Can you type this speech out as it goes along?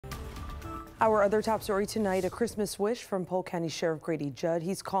Our other top story tonight, a Christmas wish from Polk County Sheriff Grady Judd.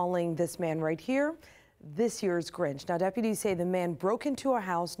 He's calling this man right here this year's Grinch. Now, deputies say the man broke into a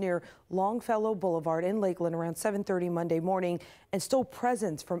house near Longfellow Boulevard in Lakeland around 7:30 Monday morning and stole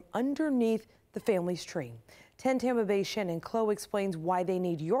presents from underneath the family's tree. 10 Tampa Bay Shannon Chloe explains why they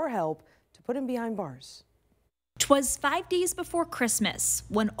need your help to put him behind bars. 'Twas 5 days before Christmas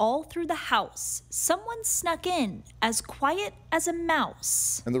when all through the house someone snuck in as quiet as a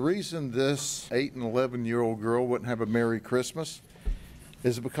mouse. And the reason this 8 and 11-year-old girl wouldn't have a Merry Christmas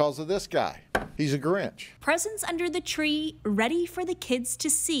is because of this guy. He's a Grinch. Presents under the tree ready for the kids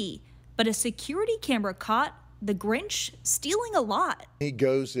to see, but a security camera caught the Grinch stealing a lot. He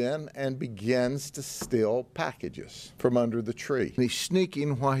goes in and begins to steal packages from under the tree. He's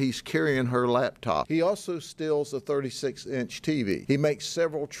sneaking while he's carrying her laptop. He also steals a 36-inch TV. He makes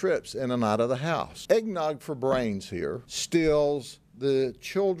several trips in and out of the house. Eggnog for brains here. Steals the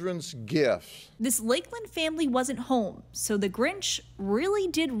children's gifts. This Lakeland family wasn't home, so the Grinch really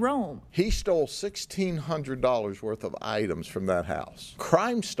did roam. He stole $1,600 worth of items from that house.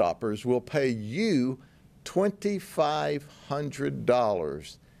 Crime Stoppers will pay you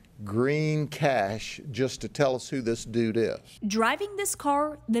 $2,500 green cash just to tell us who this dude is. Driving this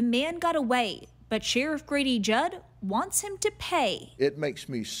car, the man got away, but Sheriff Grady Judd wants him to pay. It makes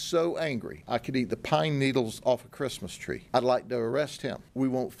me so angry. I could eat the pine needles off a Christmas tree. I'd like to arrest him. We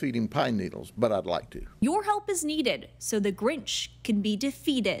won't feed him pine needles, but I'd like to. Your help is needed so the Grinch can be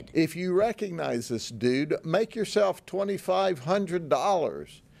defeated. If you recognize this dude, make yourself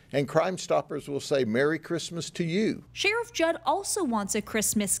 $2,500. And Crime Stoppers will say Merry Christmas to you. Sheriff Judd also wants a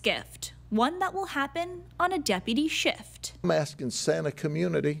Christmas gift, one that will happen on a deputy shift. I'm asking Santa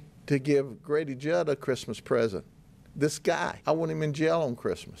community to give Grady Judd a Christmas present. This guy, I want him in jail on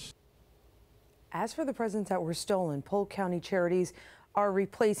Christmas. As for the presents that were stolen, Polk County Charities are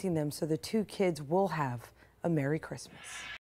replacing them so the two kids will have a Merry Christmas.